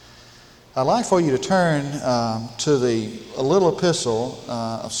I'd like for you to turn to the little epistle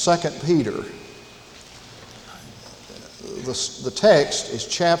of 2 Peter. The text is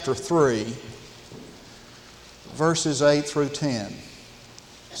chapter 3, verses 8 through 10.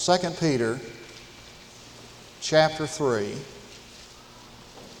 2 Peter, chapter 3,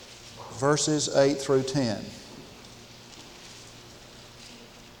 verses 8 through 10.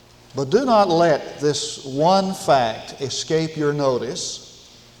 But do not let this one fact escape your notice,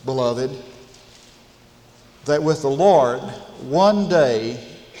 beloved, that with the Lord one day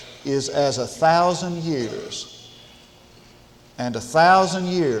is as 1,000 years, and 1,000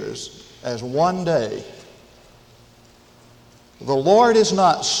 years as one day. The Lord is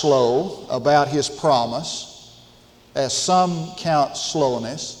not slow about His promise, as some count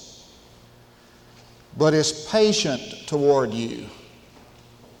slowness, but is patient toward you,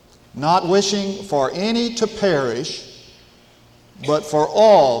 not wishing for any to perish, but for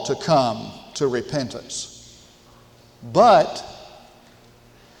all to come to repentance. But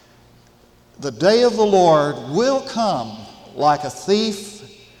the day of the Lord will come like a thief,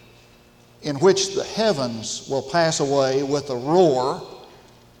 in which the heavens will pass away with a roar,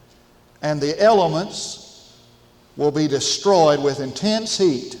 and the elements will be destroyed with intense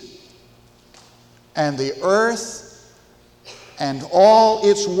heat, and the earth and all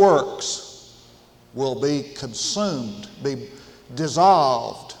its works will be consumed, be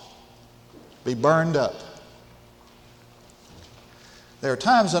dissolved, be burned up. There are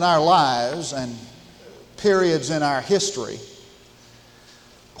times in our lives and periods in our history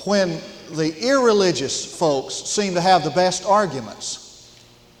when the irreligious folks seem to have the best arguments,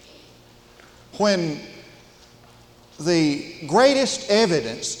 when the greatest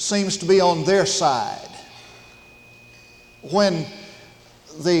evidence seems to be on their side, when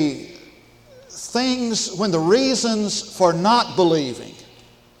the reasons for not believing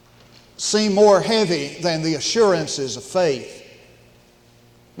seem more heavy than the assurances of faith.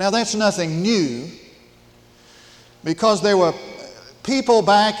 Now, that's nothing new, because there were people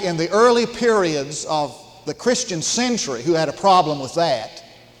back in the early periods of the Christian century who had a problem with that.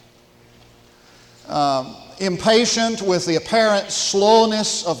 Impatient with the apparent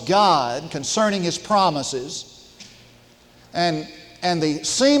slowness of God concerning His promises, and the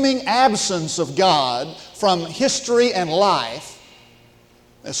seeming absence of God from history and life.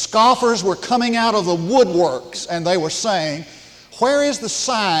 The scoffers were coming out of the woodworks, and they were saying, where is the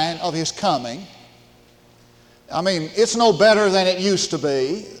sign of His coming? I mean, it's no better than it used to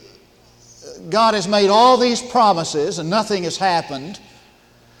be. God has made all these promises and nothing has happened,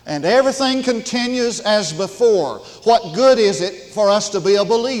 and everything continues as before. What good is it for us to be a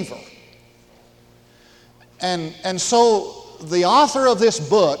believer? And so the author of this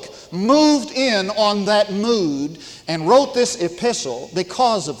book moved in on that mood and wrote this epistle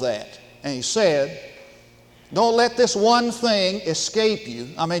because of that. And he said, don't let this one thing escape you.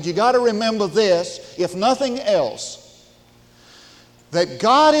 I mean, you got to remember this, if nothing else, that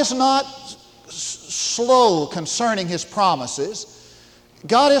God is not slow concerning His promises.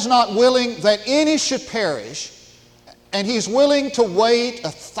 God is not willing that any should perish, and He's willing to wait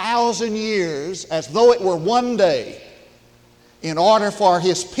 1,000 years as though it were one day in order for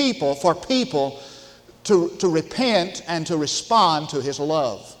His people, to repent and to respond to His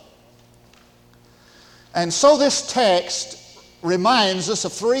love. And so this text reminds us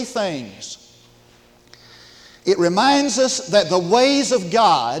of three things. It reminds us that the ways of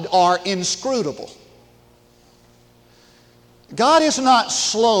God are inscrutable. God is not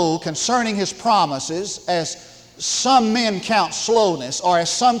slow concerning His promises as some men count slowness, or as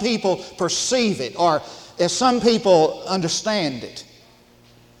some people perceive it, or as some people understand it.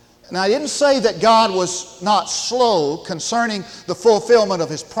 Now, I didn't say that God was not slow concerning the fulfillment of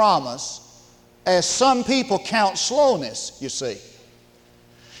His promise, as some people count slowness, you see.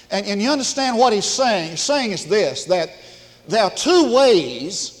 And you understand what he's saying? He's saying is this, that there are two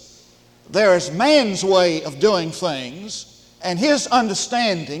ways. There is man's way of doing things and his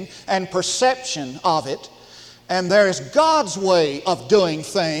understanding and perception of it. And there is God's way of doing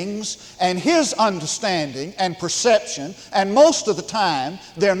things and His understanding and perception. And most of the time,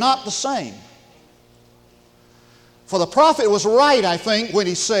 they're not the same. For the prophet was right, I think, when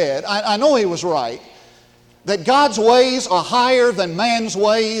he said, I know he was right, that God's ways are higher than man's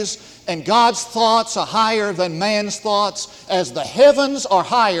ways, and God's thoughts are higher than man's thoughts, as the heavens are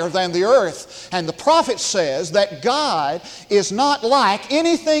higher than the earth. And the prophet says that God is not like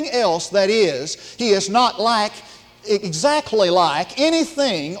anything else that is. He is not exactly like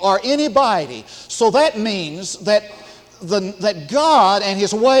anything or anybody. So that means that that God and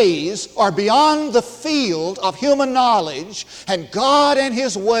His ways are beyond the field of human knowledge, and God and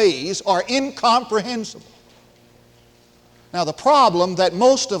His ways are incomprehensible. Now, the problem that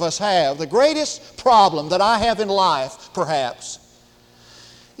most of us have, the greatest problem that I have in life, perhaps,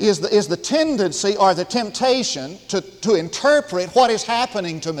 is the tendency or the temptation to interpret what is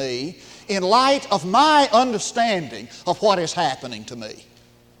happening to me in light of my understanding of what is happening to me.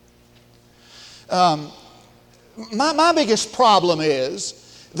 My biggest problem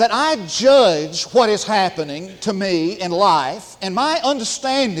is that I judge what is happening to me in life, and my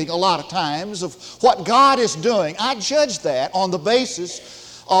understanding a lot of times of what God is doing, I judge that on the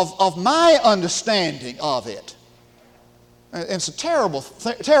basis of my understanding of it. And it's a terrible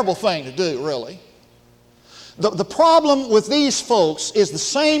thing to do, really. The problem with these folks is the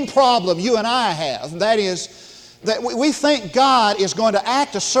same problem you and I have, and that is that we think God is going to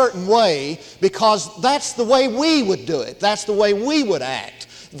act a certain way because that's the way we would do it. That's the way we would act.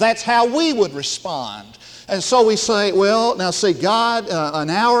 That's how we would respond. And so we say, well, now see, God, an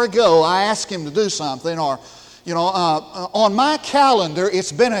hour ago I asked Him to do something, or, on my calendar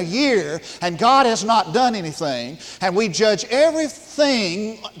it's been a year and God has not done anything. And we judge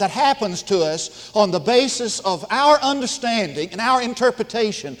everything that happens to us on the basis of our understanding and our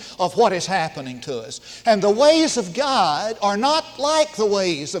interpretation of what is happening to us. And the ways of God are not like the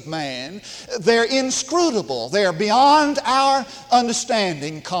ways of man. They're inscrutable. They're beyond our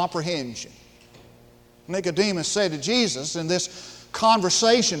understanding and comprehension. Nicodemus said to Jesus in this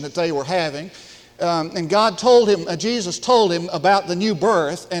conversation that they were having, and Jesus told him about the new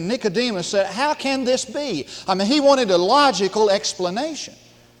birth, and Nicodemus said, how can this be? I mean, he wanted a logical explanation.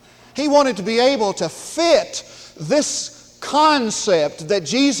 He wanted to be able to fit this concept that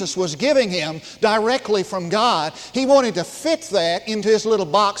Jesus was giving him directly from God. He wanted to fit that into his little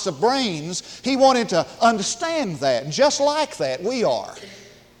box of brains. He wanted to understand that. Just like that, we are.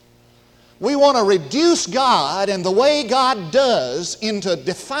 We want to reduce God and the way God does into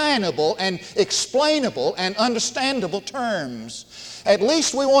definable and explainable and understandable terms. At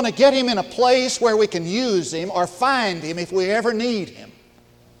least we want to get Him in a place where we can use Him or find Him if we ever need Him.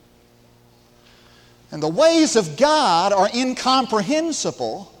 And the ways of God are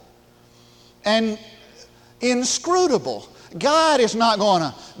incomprehensible and inscrutable. God is not going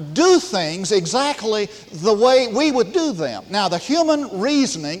to do things exactly the way we would do them. Now, the human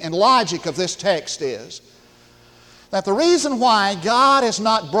reasoning and logic of this text is that the reason why God has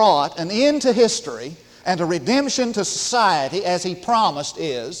not brought an end to history and a redemption to society as He promised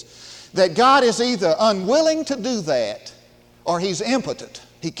is that God is either unwilling to do that or He's impotent.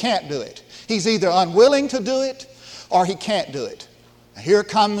 He can't do it. He's either unwilling to do it or He can't do it. Here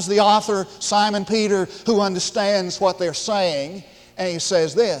comes the author, Simon Peter, who understands what they're saying, and he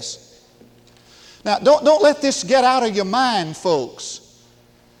says this. Now, don't let this get out of your mind, folks.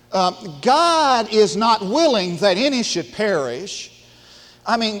 God is not willing that any should perish.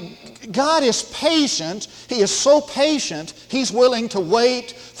 I mean, God is patient. He is so patient, He's willing to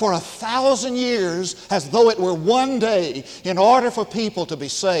wait for 1,000 years as though it were one day in order for people to be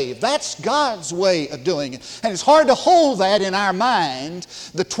saved. That's God's way of doing it. And it's hard to hold that in our mind,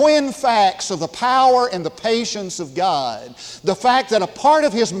 the twin facts of the power and the patience of God. The fact that a part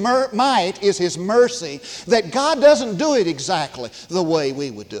of His might is His mercy, that God doesn't do it exactly the way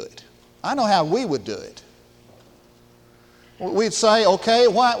we would do it. I know how we would do it. We'd say, okay,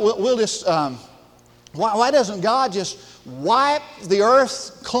 why doesn't God just wipe the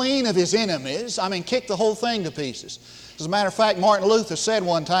earth clean of His enemies? I mean, kick the whole thing to pieces. As a matter of fact, Martin Luther said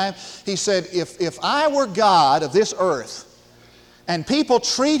one time, he said, if I were God of this earth and people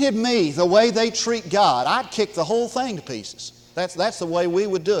treated me the way they treat God, I'd kick the whole thing to pieces. That's the way we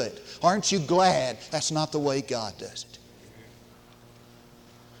would do it. Aren't you glad that's not the way God does it?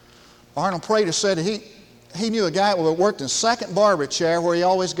 Arnold Prater said he knew a guy who worked in Second Barber Chair where he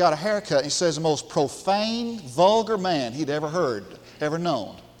always got a haircut. He says the most profane, vulgar man he'd ever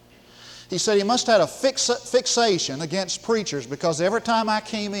known. He said he must have had a fixation against preachers because every time I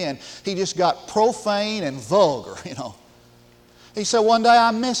came in, he just got profane and vulgar, He said one day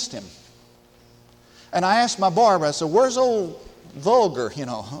I missed him. And I asked my barber, I said, where's old vulgar,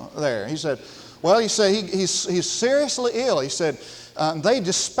 there? He said, well, he's seriously ill. He said, they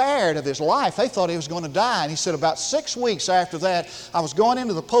despaired of his life. They thought he was going to die. And he said about 6 weeks after that, I was going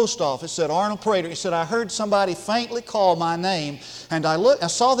into the post office, said Arnold Prater. He said, I heard somebody faintly call my name, and I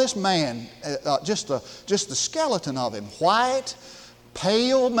saw this man, just the skeleton of him, white,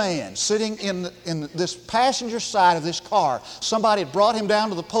 pale man, sitting in this passenger side of this car. Somebody had brought him down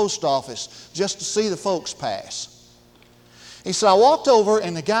to the post office just to see the folks pass. He said, I walked over,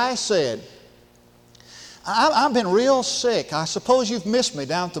 and the guy said, I've been real sick. I suppose you've missed me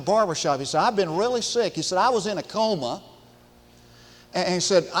down at the barber shop. He said, I've been really sick. He said, I was in a coma. And he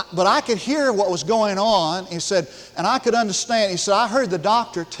said, but I could hear what was going on. He said, and I could understand. He said, I heard the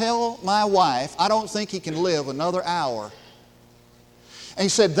doctor tell my wife, I don't think he can live another hour. And he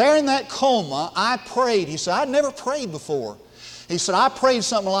said, there in that coma, I prayed. He said, I'd never prayed before. He said, I prayed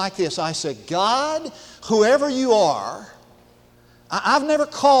something like this. I said, God, whoever you are, I've never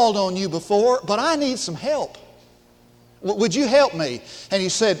called on you before, but I need some help. Would you help me? And he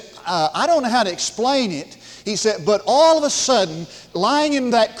said, I don't know how to explain it. He said, but all of a sudden, lying in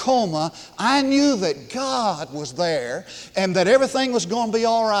that coma, I knew that God was there and that everything was going to be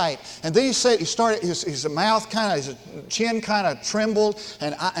all right. And then he said, his mouth kind of, his chin kind of trembled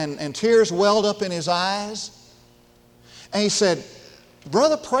and tears welled up in his eyes. And he said,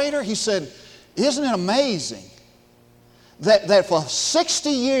 Brother Prater, he said, isn't it amazing that for 60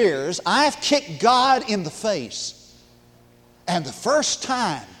 years I've kicked God in the face. And the first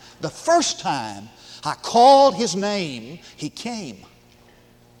time I called His name, He came.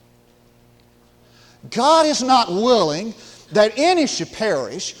 God is not willing that any should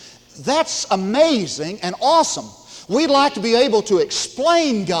perish. That's amazing and awesome. We'd like to be able to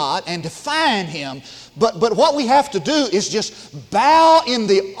explain God and define Him, but what we have to do is just bow in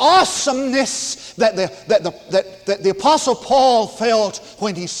the awesomeness that the Apostle Paul felt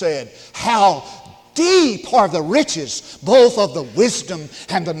when he said, how deep are the riches both of the wisdom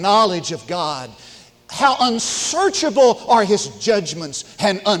and the knowledge of God. How unsearchable are His judgments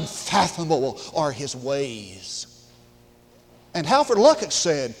and unfathomable are His ways. And Halford Luckett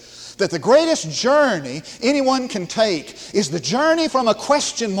said that the greatest journey anyone can take is the journey from a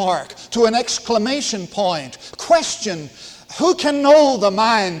question mark to an exclamation point. Question, who can know the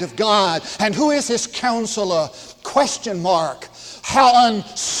mind of God and who is His counselor? Question mark. How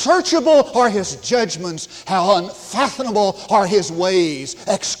unsearchable are His judgments, how unfathomable are His ways,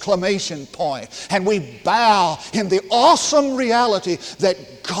 exclamation point. And we bow in the awesome reality that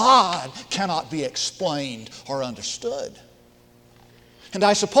God cannot be explained or understood. And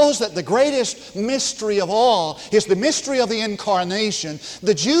I suppose that the greatest mystery of all is the mystery of the incarnation.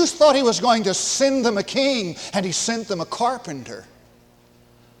 The Jews thought He was going to send them a king, and He sent them a carpenter.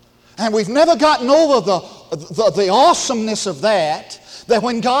 And we've never gotten over the awesomeness of that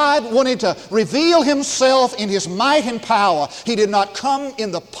when God wanted to reveal Himself in His might and power, He did not come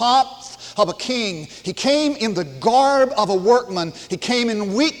in the pomp of a king. He came in the garb of a workman. He came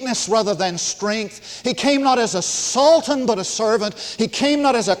in weakness rather than strength. He came not as a sultan but a servant. He came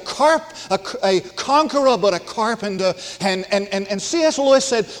not as a conqueror but a carpenter. And C.S. Lewis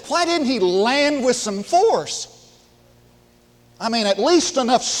said, why didn't He land with some force? I mean, at least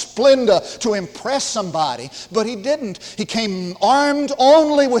enough splendor to impress somebody, but He didn't. He came armed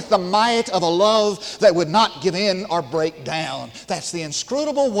only with the might of a love that would not give in or break down. That's the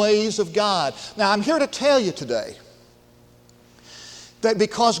inscrutable ways of God. Now, I'm here to tell you today that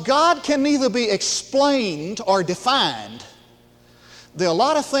because God can neither be explained or defined, there are a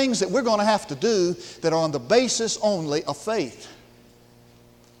lot of things that we're going to have to do that are on the basis only of faith.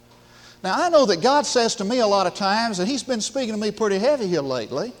 Now, I know that God says to me a lot of times, and He's been speaking to me pretty heavy here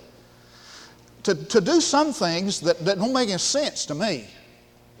lately, to do some things that don't make any sense to me.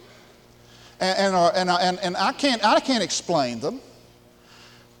 And I can't explain them,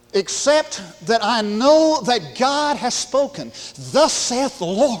 except that I know that God has spoken. Thus saith the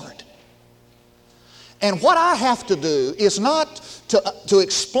Lord. And what I have to do is not to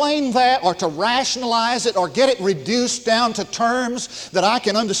explain that or to rationalize it or get it reduced down to terms that I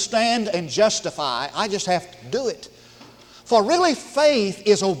can understand and justify. I just have to do it. For really faith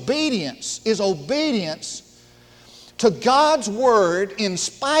is obedience to God's Word in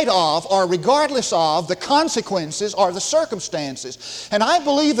spite of or regardless of the consequences or the circumstances. And I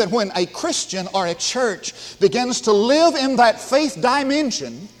believe that when a Christian or a church begins to live in that faith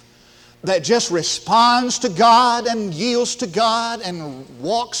dimension, that just responds to God and yields to God and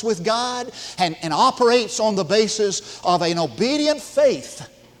walks with God and operates on the basis of an obedient faith,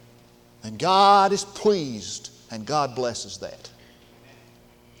 then God is pleased and God blesses that.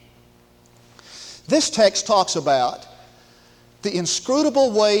 This text talks about the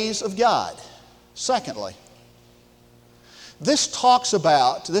inscrutable ways of God. Secondly, this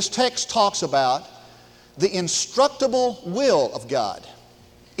text talks about the instructible will of God.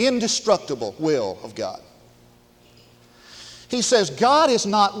 Indestructible will of God. He says God is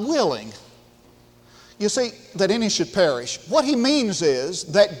not willing, you see, that any should perish. What he means is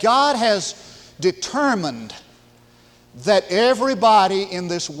that God has determined that everybody in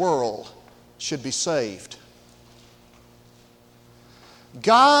this world should be saved.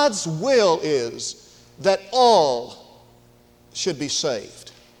 God's will is that all should be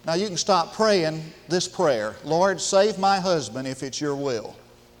saved. Now you can stop praying this prayer. Lord, save my husband if it's your will.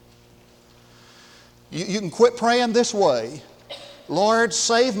 You can quit praying this way. Lord,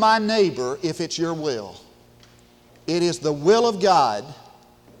 save my neighbor if it's your will. It is the will of God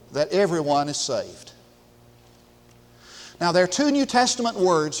that everyone is saved. Now there are two New Testament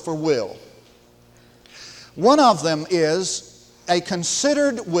words for will. One of them is a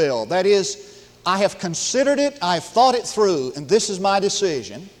considered will. That is, I have considered it, I've thought it through, and this is my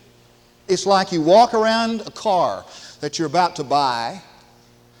decision. It's like you walk around a car that you're about to buy,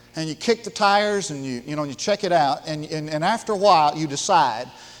 and you kick the tires and you check it out, and after a while you decide,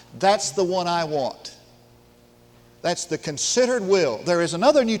 that's the one I want. That's the considered will. There is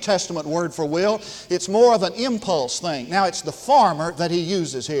another New Testament word for will. It's more of an impulse thing. Now it's the farmer that he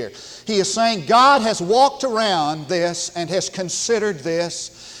uses here. He is saying God has walked around this and has considered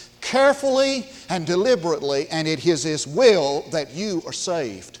this carefully and deliberately, and it is His will that you are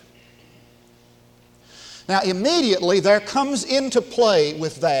saved. Now immediately there comes into play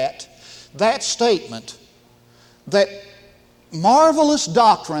with that statement, that marvelous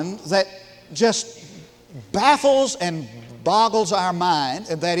doctrine that just baffles and boggles our mind,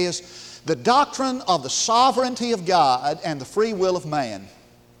 and that is the doctrine of the sovereignty of God and the free will of man.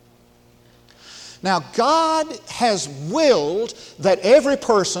 Now God has willed that every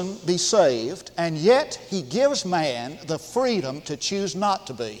person be saved, and yet He gives man the freedom to choose not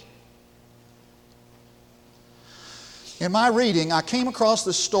to be. In my reading, I came across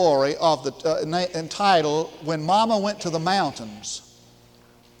the story of entitled, When Mama Went to the Mountains.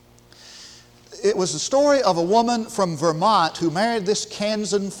 It was the story of a woman from Vermont who married this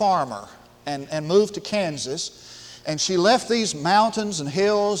Kansan farmer and moved to Kansas. And she left these mountains and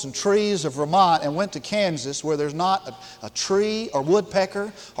hills and trees of Vermont and went to Kansas, where there's not a tree or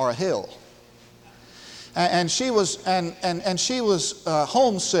woodpecker or a hill. And she was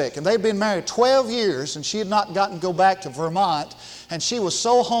homesick, and they'd been married 12 years, and she had not gotten to go back to Vermont, and she was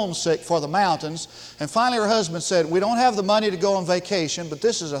so homesick for the mountains. And finally her husband said, we don't have the money to go on vacation, but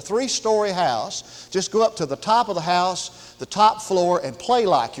this is a 3-story house. Just go up to the top of the house, the top floor, and play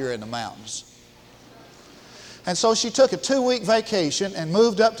like you're in the mountains. And so she took a 2-week vacation and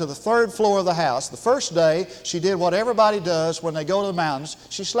moved up to the 3rd floor of the house. The first day, she did what everybody does when they go to the mountains.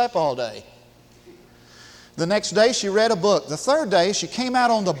 She slept all day. The next day she read a book. The 3rd day she came out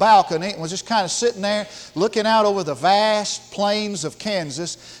on the balcony and was just kind of sitting there looking out over the vast plains of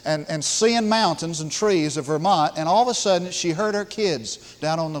Kansas and seeing mountains and trees of Vermont, and all of a sudden she heard her kids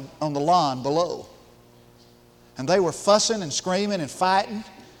down on the lawn below. And they were fussing and screaming and fighting,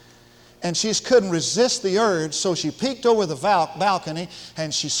 and she just couldn't resist the urge, so she peeked over the balcony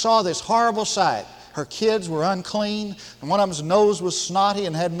and she saw this horrible sight. Her kids were unclean, and one of them's nose was snotty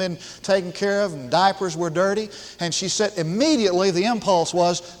and hadn't been taken care of, and diapers were dirty. And she said immediately the impulse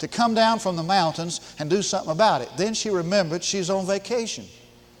was to come down from the mountains and do something about it. Then she remembered she's on vacation.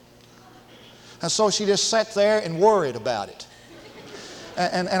 And so she just sat there and worried about it.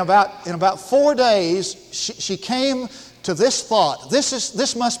 And in about 4 days, she came to this thought.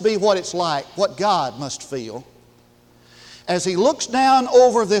 This must be what it's like, what God must feel, as He looks down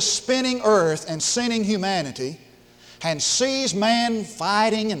over this spinning earth and sinning humanity and sees man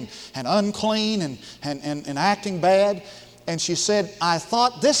fighting and unclean and acting bad. And she said, I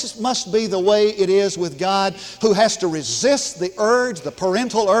thought this must be the way it is with God, who has to resist the urge, the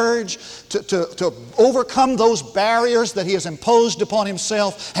parental urge, to overcome those barriers that He has imposed upon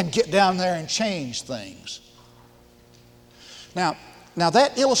Himself and get down there and change things. Now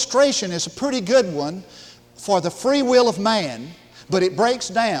that illustration is a pretty good one for the free will of man, but it breaks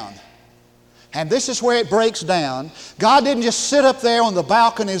down. And this is where it breaks down. God didn't just sit up there on the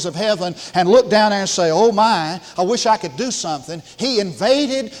balconies of heaven and look down there and say, oh my, I wish I could do something. He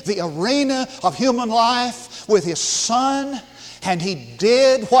invaded the arena of human life with His Son, and He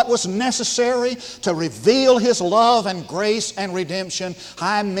did what was necessary to reveal His love and grace and redemption.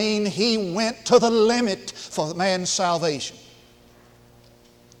 I mean, He went to the limit for man's salvation.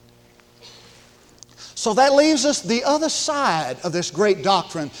 So that leaves us the other side of this great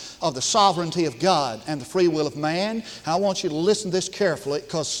doctrine of the sovereignty of God and the free will of man. And I want you to listen to this carefully,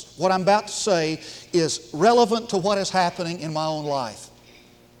 because what I'm about to say is relevant to what is happening in my own life.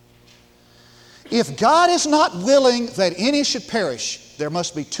 If God is not willing that any should perish, there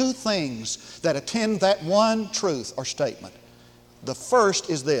must be 2 things that attend that one truth or statement. The first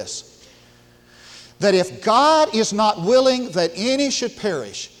is this: that if God is not willing that any should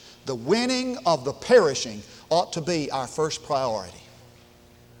perish, the winning of the perishing ought to be our first priority.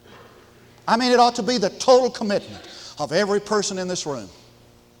 I mean, it ought to be the total commitment of every person in this room.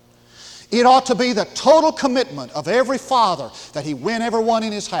 It ought to be the total commitment of every father that he win everyone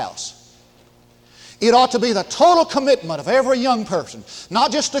in his house. It ought to be the total commitment of every young person,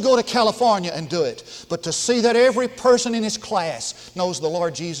 not just to go to California and do it, but to see that every person in his class knows the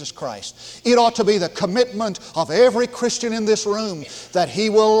Lord Jesus Christ. It ought to be the commitment of every Christian in this room that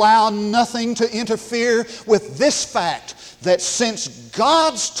he will allow nothing to interfere with this fact, that since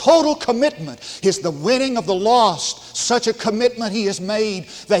God's total commitment is the winning of the lost, such a commitment He has made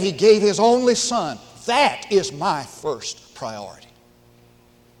that He gave His only Son. That is my first priority.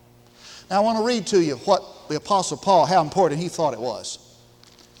 Now I want to read to you what the Apostle Paul, how important he thought it was.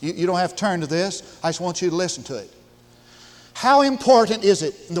 You don't have to turn to this. I just want you to listen to it. How important is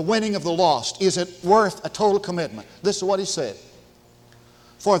it in the winning of the lost? Is it worth a total commitment? This is what he said.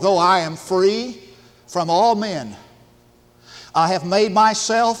 For though I am free from all men, I have made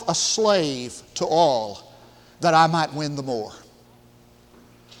myself a slave to all, that I might win the more.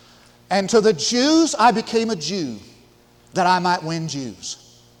 And to the Jews I became a Jew, that I might win Jews.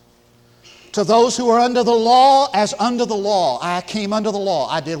 To those who are under the law, as under the law, I came under the law.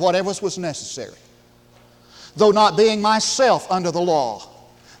 I did whatever was necessary. Though not being myself under the law,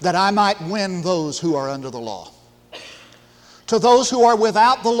 that I might win those who are under the law. To those who are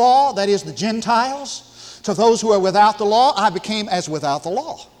without the law, that is the Gentiles, to those who are without the law, I became as without the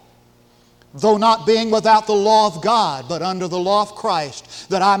law. Though not being without the law of God, but under the law of Christ,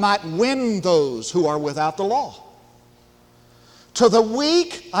 that I might win those who are without the law. To the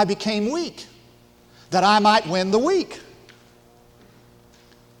weak I became weak, that I might win the weak.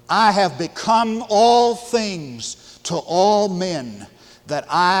 I have become all things to all men, that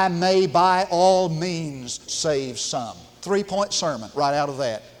I may by all means save some. 3-point sermon right out of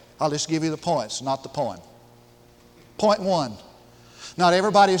that. I'll just give you the points, not the poem. Point 1, not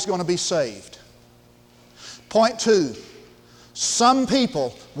everybody is going to be saved. Point 2, some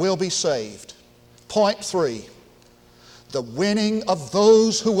people will be saved. Point 3, the winning of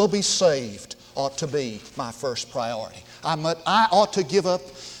those who will be saved ought to be my first priority. I ought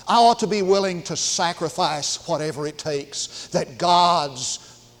to be willing to sacrifice whatever it takes that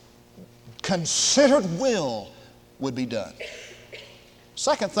God's considered will would be done.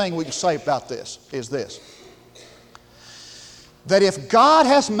 Second thing we can say about this is this: that if God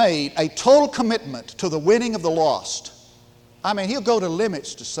has made a total commitment to the winning of the lost, He'll go to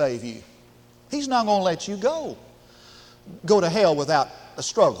limits to save you. He's not going to let you go to hell without a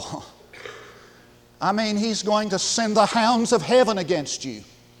struggle. He's going to send the hounds of heaven against you.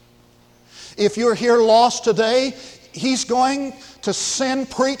 If you're here lost today, He's going to send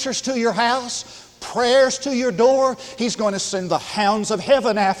preachers to your house, prayers to your door. He's going to send the hounds of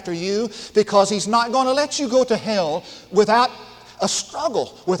heaven after you, because He's not going to let you go to hell without a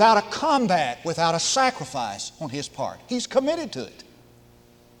struggle, without a combat, without a sacrifice on His part. He's committed to it.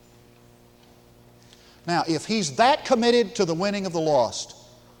 Now, if He's that committed to the winning of the lost,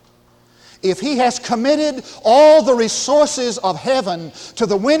 if He has committed all the resources of heaven to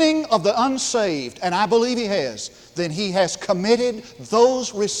the winning of the unsaved, and I believe He has, then He has committed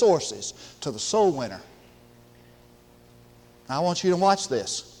those resources to the soul winner. Now, I want you to watch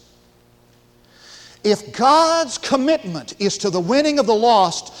this. If God's commitment is to the winning of the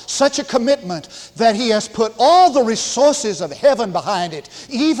lost, such a commitment that He has put all the resources of heaven behind it,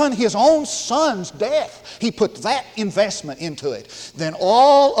 even His own Son's death, He put that investment into it, then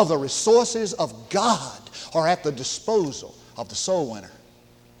all of the resources of God are at the disposal of the soul winner.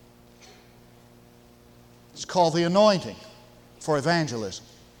 It's called the anointing for evangelism.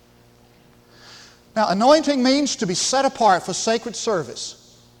 Now, anointing means to be set apart for sacred service.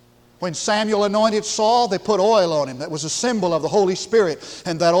 When Samuel anointed Saul, they put oil on him. That was a symbol of the Holy Spirit.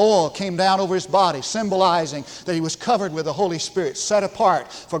 And that oil came down over his body, symbolizing that he was covered with the Holy Spirit, set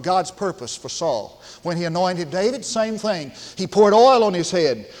apart for God's purpose for Saul. When he anointed David, same thing. He poured oil on his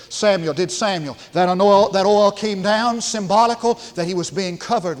head. Samuel. That oil came down, symbolical that he was being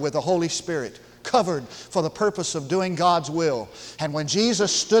covered with the Holy Spirit. Covered for the purpose of doing God's will. And when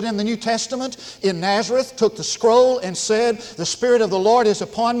Jesus stood in the New Testament in Nazareth, took the scroll and said, "The Spirit of the Lord is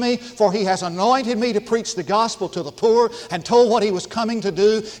upon me, for He has anointed me to preach the gospel to the poor," and told what He was coming to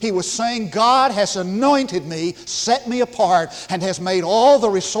do, He was saying, God has anointed me, set me apart, and has made all the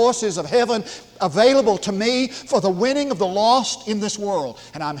resources of heaven available to me for the winning of the lost in this world.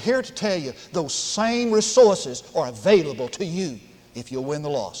 And I'm here to tell you, those same resources are available to you if you'll win the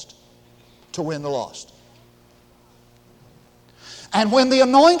lost. To win the lost. And when the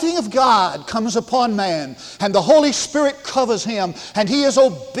anointing of God comes upon man and the Holy Spirit covers him and he is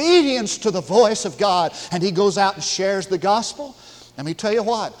obedience to the voice of God and he goes out and shares the gospel, let me tell you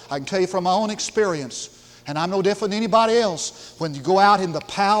what, I can tell you from my own experience, And I'm no different than anybody else. When you go out in the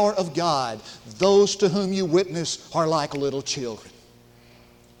power of God, those to whom you witness are like little children.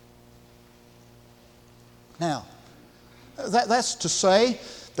 Now, that's to say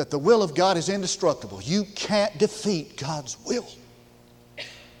that the will of God is indestructible. You can't defeat God's will.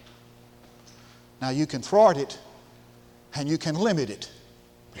 Now, you can thwart it and you can limit it,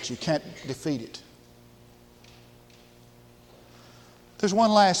 but you can't defeat it. There's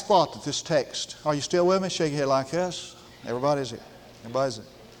one last thought that this text, are you still with me? Shake your head like this. Everybody's here. Everybody's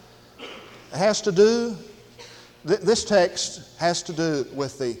here. It has to do, this text has to do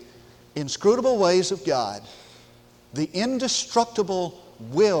with the inscrutable ways of God, the indestructible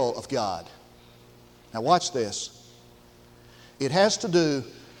will of God. Now watch this. It has to do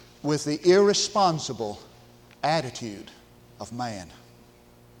with the irresponsible attitude of man.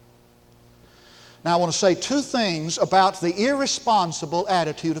 Now I want to say two things about the irresponsible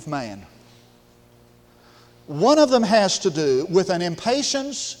attitude of man. One of them has to do with an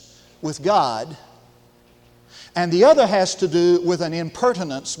impatience with God, and the other has to do with an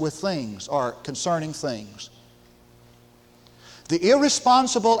impertinence with things or concerning things. The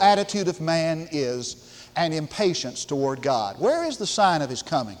irresponsible attitude of man is an impatience toward God. Where is the sign of His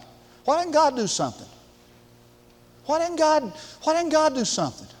coming? Why didn't God do something? Why didn't God do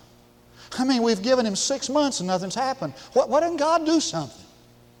something? I mean, we've given Him 6 months and nothing's happened. Why didn't God do something?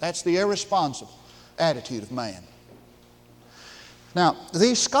 That's the irresponsible attitude of man. Now,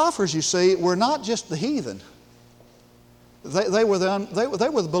 these scoffers, you see, were not just the heathen. They were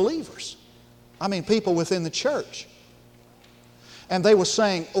the believers. I mean, people within the church. And they were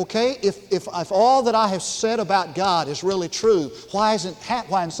saying, okay, if all that I have said about God is really true, why isn't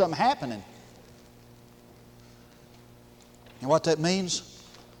something happening? And what that means?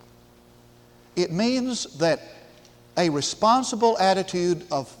 It means that a responsible attitude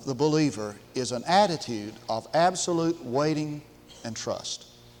of the believer is an attitude of absolute waiting and trust.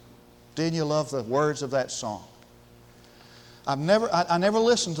 Didn't you love the words of that song? I never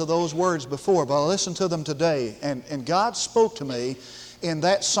listened to those words before, but I listened to them today. And God spoke to me in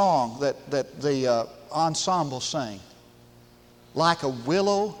that song that the ensemble sang. Like a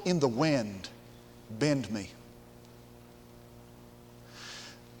willow in the wind, bend me.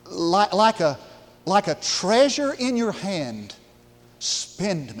 Like a treasure in your hand,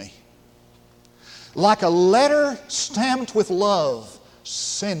 spend me. Like a letter stamped with love,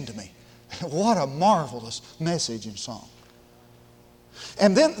 send me. What a marvelous message and song.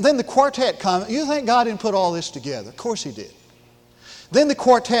 And then the quartet comes. You think God didn't put all this together? Of course He did. Then the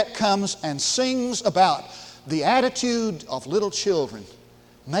quartet comes and sings about the attitude of little children.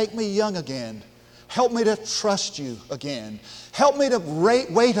 Make me young again. Help me to trust You again. Help me to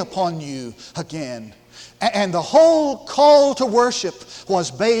wait upon You again. And the whole call to worship was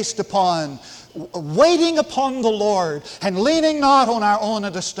based upon waiting upon the Lord and leaning not on our own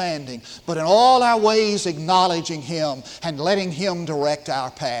understanding, but in all our ways acknowledging Him and letting Him direct our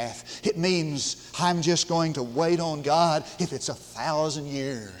path. It means I'm just going to wait on God if it's 1,000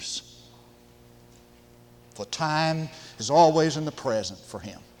 years. For time is always in the present for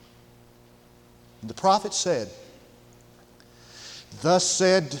Him. And the prophet said, thus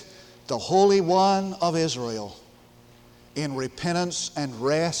said the Holy One of Israel, in repentance and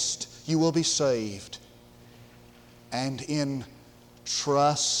rest you will be saved, and in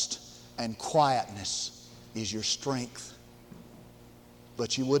trust and quietness is your strength.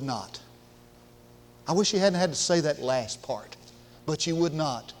 But you would not. I wish you hadn't had to say that last part. But you would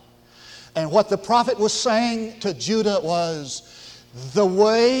not. And what the prophet was saying to Judah was, the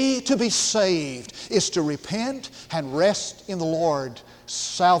way to be saved is to repent and rest in the Lord.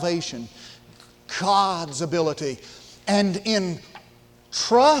 Salvation, God's ability, and in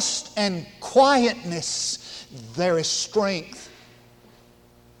trust and quietness there is strength.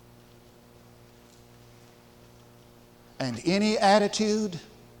 And any attitude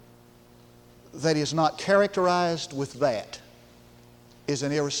that is not characterized with that is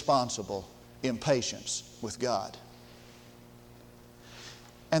an irresponsible impatience with God.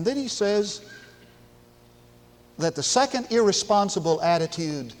 And then he says that the second irresponsible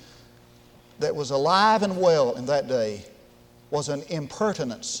attitude that was alive and well in that day was an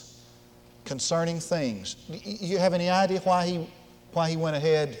impertinence concerning things. You have any idea why he went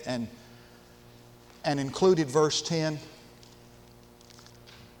ahead and included verse 10?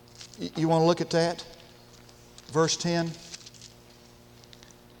 You want to look at that? Verse 10.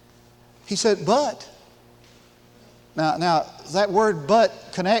 He said, but. Now, that word but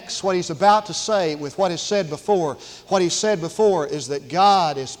connects what he's about to say with what is said before. What he said before is that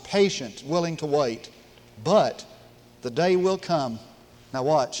God is patient, willing to wait. But the day will come. Now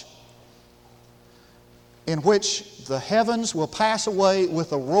watch. in which the heavens will pass away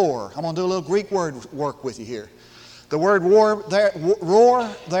with a roar. I'm going to do a little Greek word work with you here. The word roar there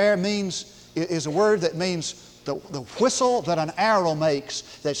is a word that means the whistle that an arrow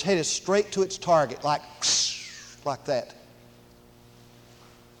makes that's headed straight to its target, like that.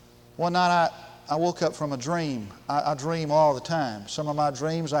 One night I woke up from a dream. I dream all the time. Some of my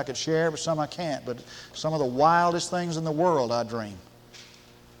dreams I could share, but some I can't. But some of the wildest things in the world I dream.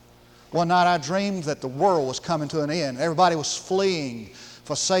 One night I dreamed that the world was coming to an end. Everybody was fleeing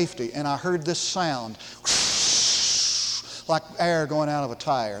for safety, and I heard this sound, like air going out of a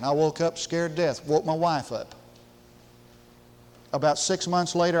tire. And I woke up scared to death, woke my wife up. About 6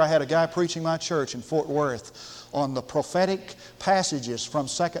 months later, I had a guy preaching my church in Fort Worth on the prophetic passages from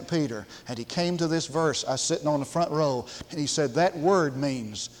 2 Peter. And he came to this verse. I was sitting on the front row, and he said, that word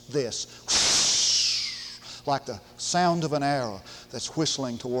means this, like the sound of an arrow that's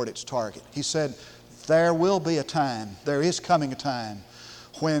whistling toward its target. He said, there will be a time, there is coming a time,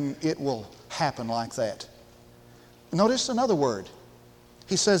 when it will happen like that. Notice another word.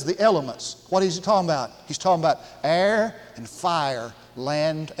 He says the elements. What is he talking about? He's talking about air and fire,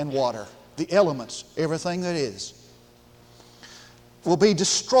 land and water. The elements, everything that is, will be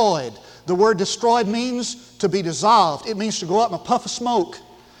destroyed. The word destroyed means to be dissolved. It means to go up in a puff of smoke.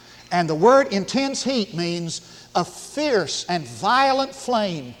 And the word intense heat means a fierce and violent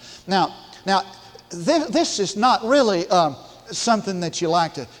flame. Now, this is not really something that you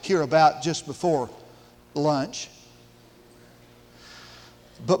like to hear about just before lunch.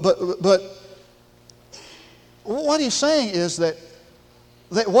 But what he's saying is that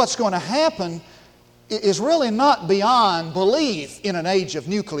what's going to happen is really not beyond belief in an age of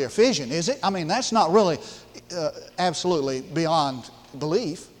nuclear fission, is it? I mean, that's not really absolutely beyond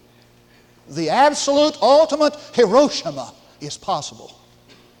belief. The absolute ultimate Hiroshima is possible.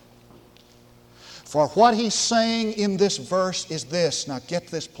 For what he's saying in this verse is this, now get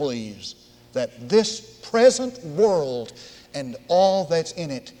this please, that this present world and all that's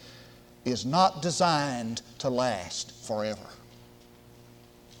in it is not designed to last forever.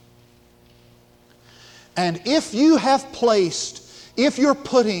 And if you're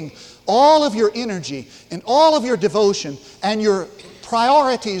putting all of your energy and all of your devotion and your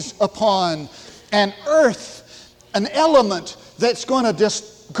priorities upon an earth, an element that's going to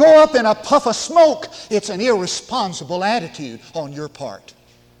just go up in a puff of smoke, it's an irresponsible attitude on your part.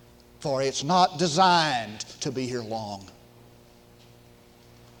 For it's not designed to be here long.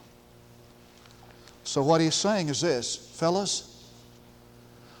 So what he's saying is this, fellas,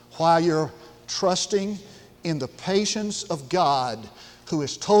 while you're trusting in the patience of God who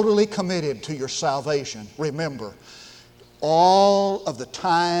is totally committed to your salvation, remember, all of the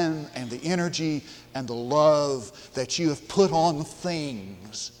time and the energy and the love that you have put on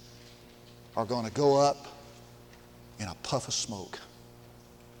things are going to go up in a puff of smoke.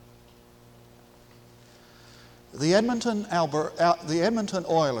 The Edmonton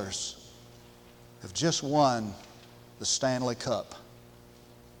Oilers have just won the Stanley Cup.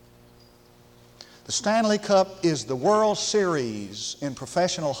 The Stanley Cup is the World Series in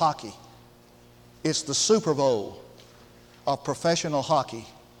professional hockey. It's the Super Bowl of professional hockey.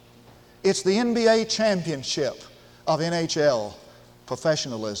 It's the NBA championship of NHL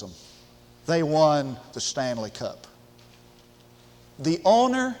professionalism. They won the Stanley Cup. The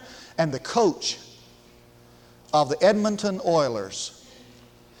owner and the coach of the Edmonton Oilers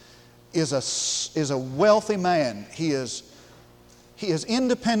is a wealthy man. He is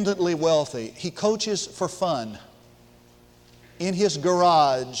independently wealthy. He coaches for fun. In his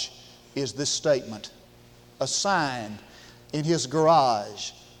garage is this statement, a sign in his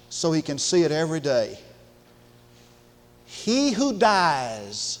garage so he can see it every day. He who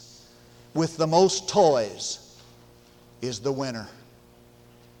dies with the most toys is the winner.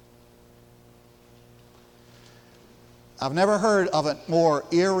 I've never heard of a more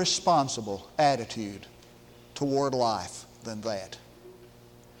irresponsible attitude toward life than that.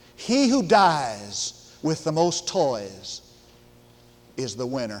 He who dies with the most toys is the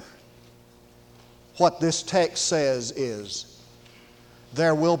winner. What this text says is,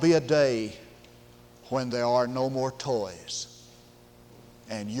 there will be a day when there are no more toys,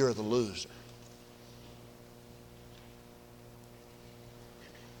 and you're the loser.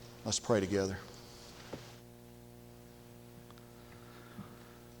 Let's pray together.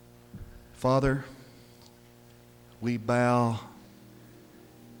 Father, we bow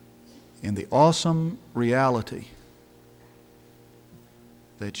in the awesome reality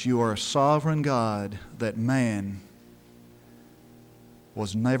that you are a sovereign God, that man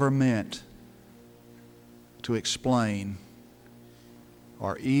was never meant to explain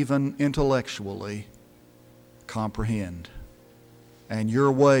or even intellectually comprehend. And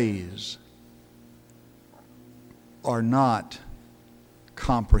your ways are not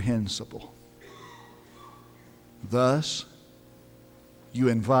comprehensible. Thus, you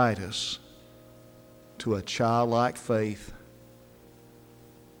invite us to a childlike faith.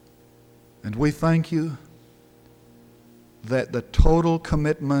 And we thank you that the total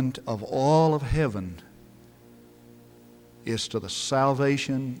commitment of all of heaven is to the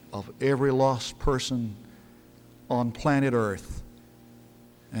salvation of every lost person on planet Earth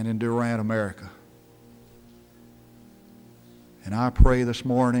and in Durant, America. And I pray this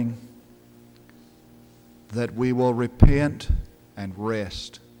morning that we will repent and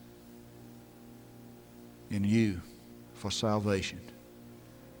rest in you for salvation,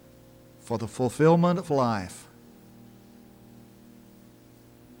 for the fulfillment of life.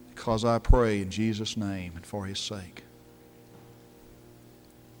 Because I pray in Jesus' name and for His sake.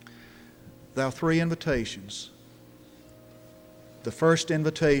 There are 3 invitations. The first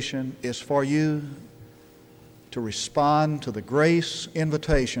invitation is for you to respond to the grace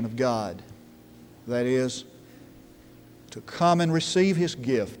invitation of God. That is, to come and receive His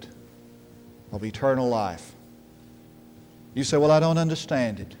gift of eternal life. You say, well, I don't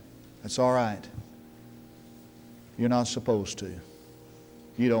understand it. That's all right. You're not supposed to.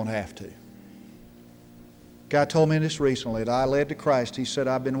 You don't have to. God told me this recently that I led to Christ. He said,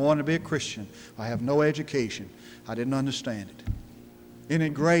 I've been wanting to be a Christian. I have no education. I didn't understand it. Isn't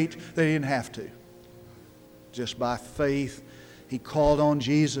it great that he didn't have to? Just by faith, he called on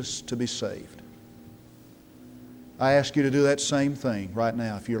Jesus to be saved. I ask you to do that same thing right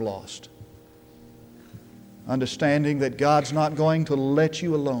now if you're lost. Understanding that God's not going to let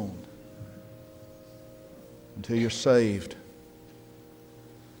you alone until you're saved,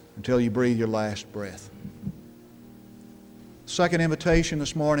 until you breathe your last breath. Second invitation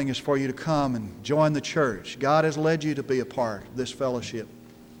this morning is for you to come and join the church. God has led you to be a part of this fellowship.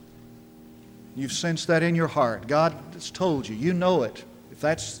 You've sensed that in your heart. God has told you. You know it. If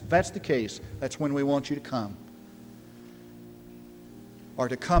that's the case, that's when we want you to come. Or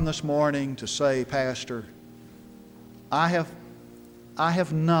to come this morning to say, Pastor, I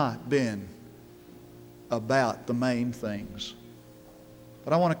have not been about the main things,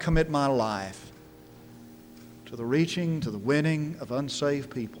 but I want to commit my life to the reaching, to the winning of unsaved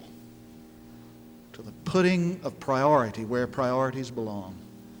people, to the putting of priority where priorities belong.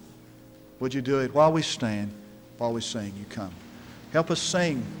 Would you do it while we stand, while we sing? You come. Help us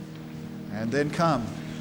sing, and then come.